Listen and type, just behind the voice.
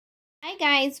Hi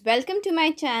guys, welcome to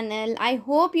my channel. I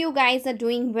hope you guys are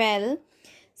doing well.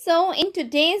 So in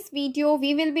today's video,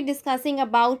 we will be discussing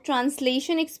about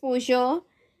translation exposure.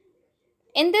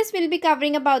 In this, we'll be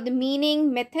covering about the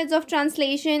meaning, methods of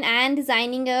translation and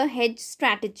designing a hedge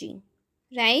strategy,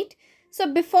 right?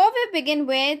 So before we begin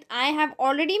with, I have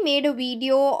already made a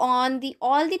video on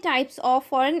all the types of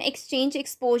foreign exchange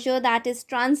exposure, that is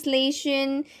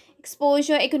translation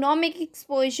exposure, economic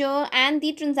exposure and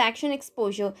the transaction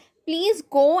exposure. Please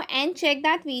go and check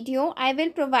that video. I will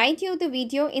provide you the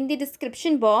video in the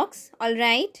description box. All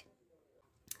right.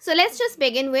 So let's just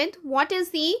begin with what is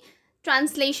the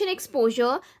translation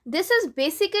exposure. This is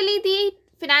basically the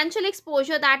financial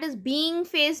exposure that is being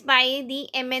faced by the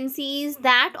MNCs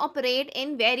that operate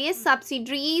in various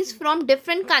subsidiaries from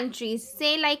different countries,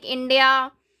 say like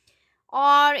India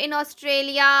or in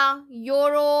Australia,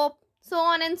 Europe, so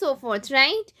on and so forth,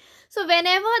 right? So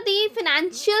whenever the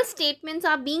financial statements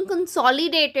are being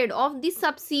consolidated of the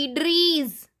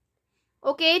subsidiaries,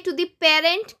 okay, to the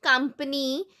parent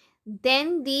company,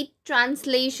 then the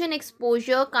translation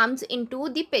exposure comes into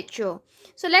the picture.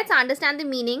 So let's understand the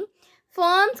meaning.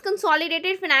 Firms'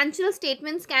 consolidated financial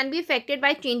statements can be affected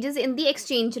by changes in the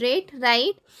exchange rate,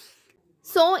 right?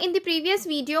 So in the previous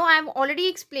video, I've already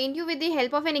explained you with the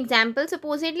help of an example.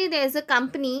 Supposedly there is a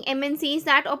company, MNCs,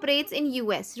 that operates in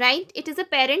US, right? It is a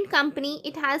parent company.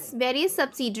 It has various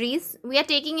subsidiaries. We are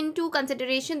taking into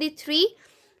consideration the three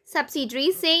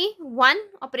subsidiaries, say one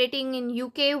operating in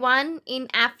UK, one in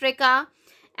Africa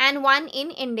and one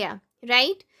in India,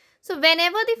 right? So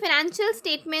whenever the financial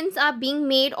statements are being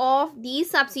made of these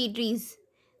subsidiaries,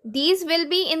 these will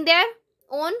be in their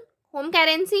own home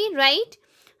currency, right?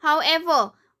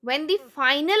 However, when the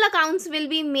final accounts will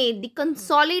be made, the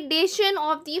consolidation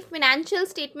of the financial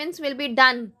statements will be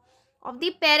done of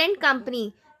the parent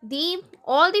company.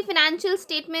 All the financial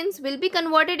statements will be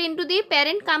converted into the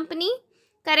parent company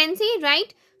currency,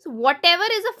 right? So whatever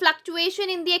is a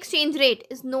fluctuation in the exchange rate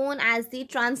is known as the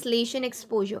translation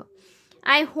exposure.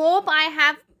 I hope I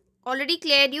have already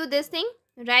cleared you this thing,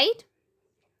 right?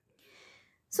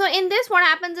 So in this, what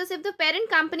happens is, if the parent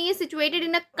company is situated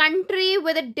in a country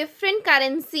with a different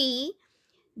currency,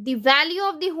 the value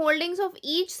of the holdings of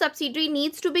each subsidiary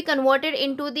needs to be converted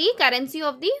into the currency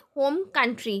of the home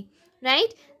country,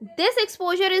 right? This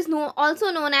exposure is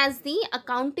also known as the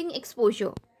accounting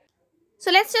exposure. So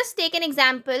let's just take an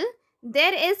example.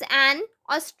 There is an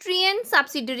Austrian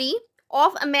subsidiary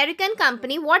of American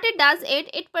company. What it does,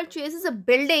 it purchases a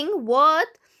building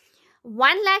worth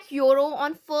 1 lakh euro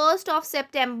on 1st of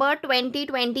September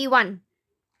 2021,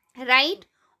 right?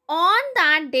 On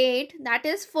that date, that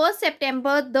is 1st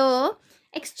September, the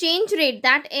exchange rate,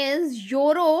 that is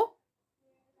euro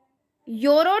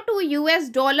to US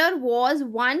dollar, was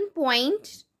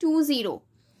 1.20.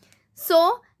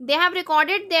 So they have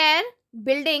recorded their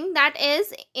building, that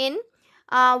is in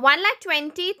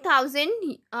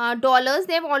 1,20,000 dollars.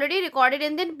 They have already recorded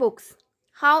in their books.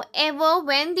 However,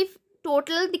 when the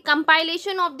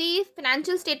compilation of the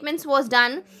financial statements was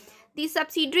done, the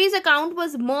subsidiaries account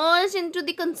was merged into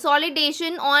the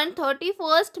consolidation on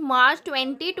 31st March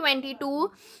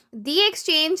 2022. The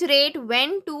exchange rate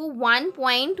went to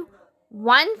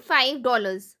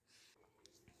 $1.15.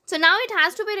 So now it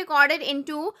has to be recorded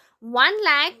into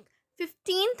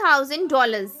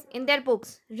 $1,15,000 in their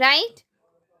books, right?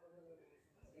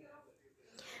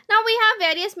 Now we have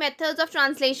various methods of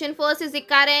translation. First is the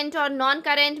current or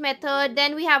non-current method.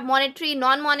 Then we have monetary,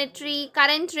 non-monetary,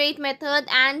 current rate method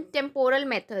and temporal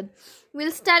method.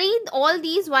 We'll study all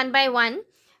these one by one.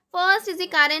 First is the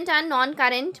current and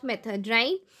non-current method,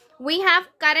 right? We have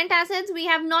current assets, we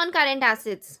have non-current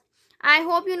assets. I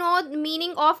hope you know the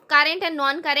meaning of current and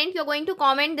non-current. You're going to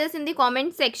comment this in the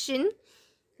comment section,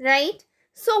 right?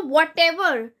 So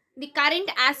whatever the current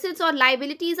assets or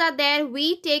liabilities are there,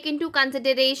 we take into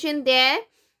consideration there.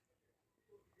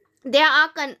 They are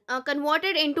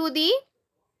converted into the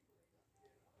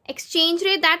exchange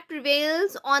rate that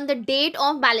prevails on the date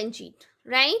of balance sheet,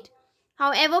 right?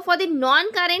 However, for the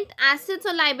non-current assets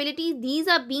or liabilities, these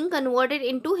are being converted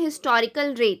into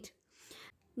historical rate.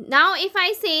 Now, if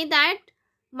I say that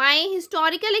my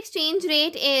historical exchange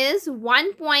rate is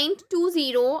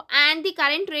 1.20 and the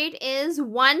current rate is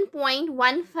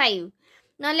 1.15.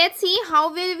 Now, let's see how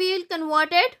we will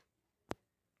convert it.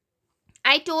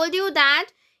 I told you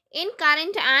that in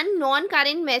current and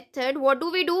non-current method, what do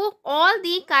we do? All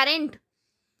the current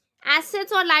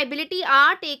assets or liability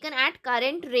are taken at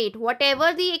current rate.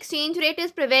 Whatever the exchange rate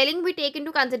is prevailing, we take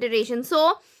into consideration.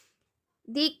 So,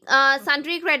 the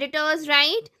sundry creditors,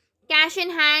 right? Cash in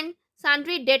hand,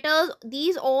 sundry debtors,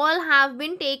 these all have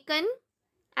been taken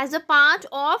as a part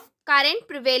of current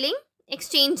prevailing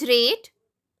exchange rate.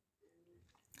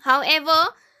 However,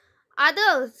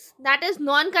 others, that is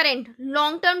non-current,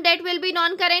 long-term debt will be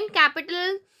non-current,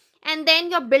 capital, and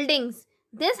then your buildings,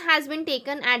 this has been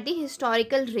taken at the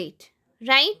historical rate,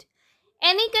 right?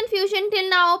 Any confusion till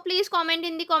now, please comment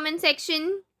in the comment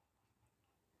section.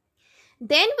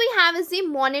 Then we have is the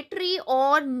monetary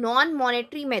or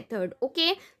non-monetary method.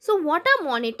 Okay, so what are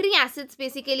monetary assets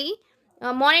basically?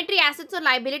 Monetary assets or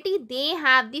liability, they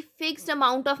have the fixed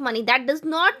amount of money that does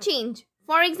not change.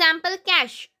 For example,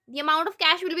 cash, the amount of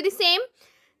cash will be the same.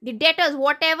 The debtors,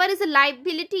 whatever is a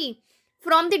liability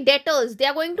from the debtors, they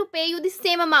are going to pay you the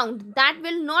same amount. That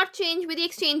will not change with the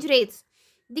exchange rates.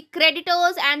 The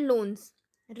creditors and loans,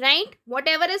 right?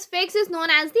 Whatever is fixed is known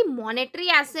as the monetary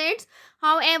assets.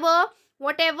 However,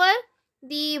 whatever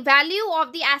the value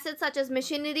of the assets such as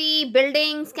machinery,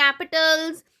 buildings,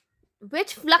 capitals,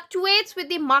 which fluctuates with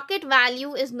the market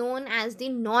value, is known as the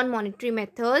non-monetary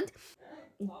method.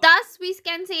 Thus, we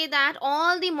can say that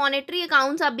all the monetary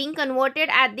accounts are being converted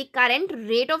at the current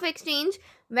rate of exchange,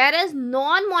 whereas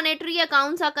non-monetary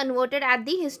accounts are converted at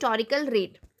the historical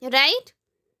rate, right?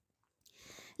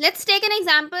 Let's take an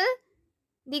example.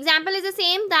 The example is the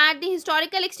same, that the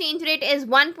historical exchange rate is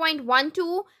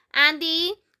 1.12 and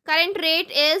the current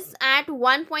rate is at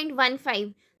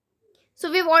 1.15.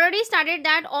 So we've already studied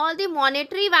that all the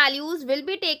monetary values will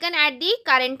be taken at the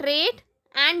current rate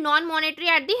and non-monetary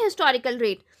at the historical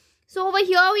rate. So over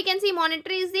here we can see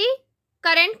monetary is the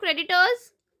current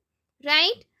creditors,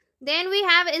 right? Then we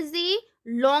have is the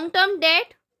long-term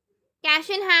debt, cash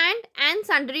in hand and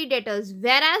sundry debtors,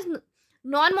 whereas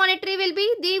non-monetary will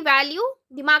be the value,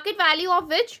 the market value of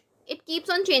which it keeps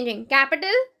on changing. Capital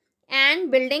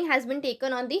and building has been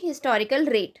taken on the historical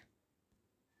rate.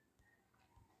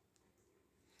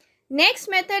 Next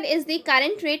method is the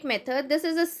current rate method. This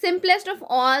is the simplest of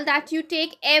all, that you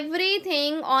take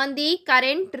everything on the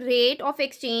current rate of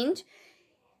exchange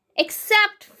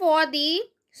except for the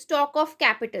stock of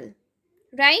capital,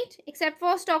 right? Except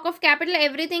for stock of capital,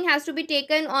 everything has to be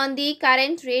taken on the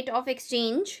current rate of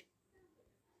exchange.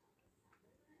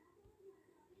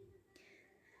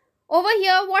 Over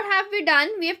here, what have we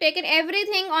done? We have taken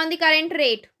everything on the current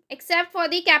rate except for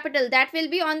the capital, that will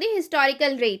be on the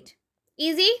historical rate.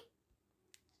 Easy?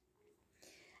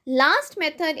 Last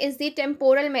method is the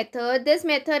temporal method. This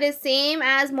method is same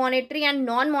as monetary and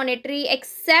non-monetary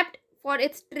except for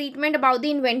its treatment about the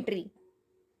inventory.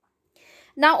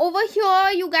 Now over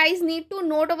here, you guys need to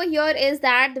note over here is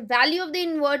that the value of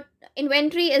the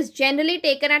inventory is generally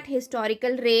taken at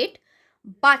historical rate.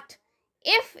 But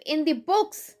if in the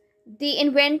books the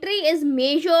inventory is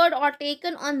measured or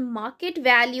taken on market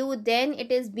value, then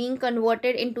it is being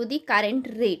converted into the current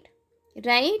rate,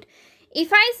 right?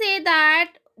 If I say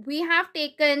that we have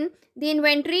taken the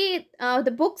inventory,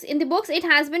 the books, in the books it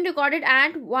has been recorded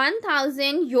at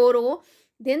 1000 euro,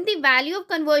 then the value of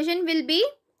conversion will be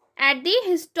at the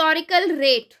historical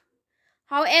rate.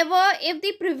 However, if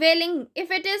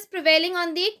it is prevailing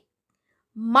on the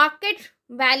market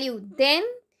value, then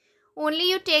only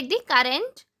you take the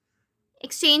current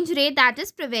exchange rate that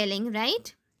is prevailing,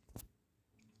 right?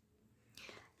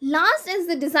 Last is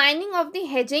the designing of the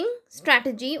hedging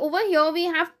strategy. Over here we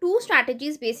have two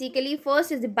strategies basically.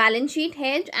 First is the balance sheet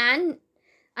hedge and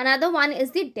another one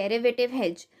is the derivative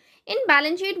hedge. In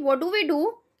balance sheet, what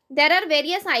do? There are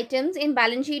various items in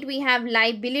balance sheet. We have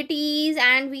liabilities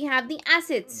and we have the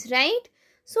assets, right?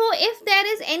 So if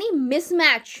there is any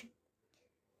mismatch,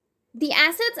 the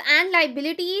assets and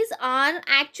liabilities are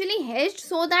actually hedged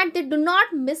so that they do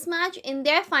not mismatch in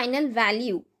their final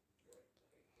value.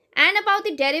 And about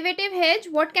the derivative hedge,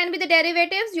 what can be the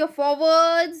derivatives? Your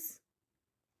forwards,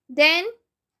 then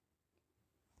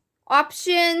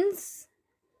options,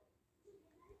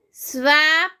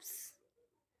 swaps,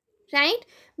 right?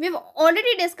 We've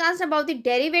already discussed about the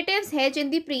derivatives hedge in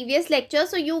the previous lecture,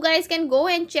 so you guys can go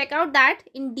and check out that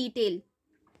in detail.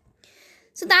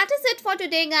 So that is it for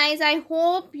today, guys. I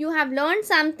hope you have learned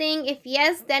something. If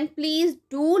yes, then please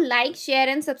do like, share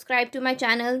and subscribe to my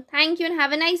channel. Thank you and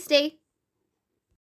have a nice day.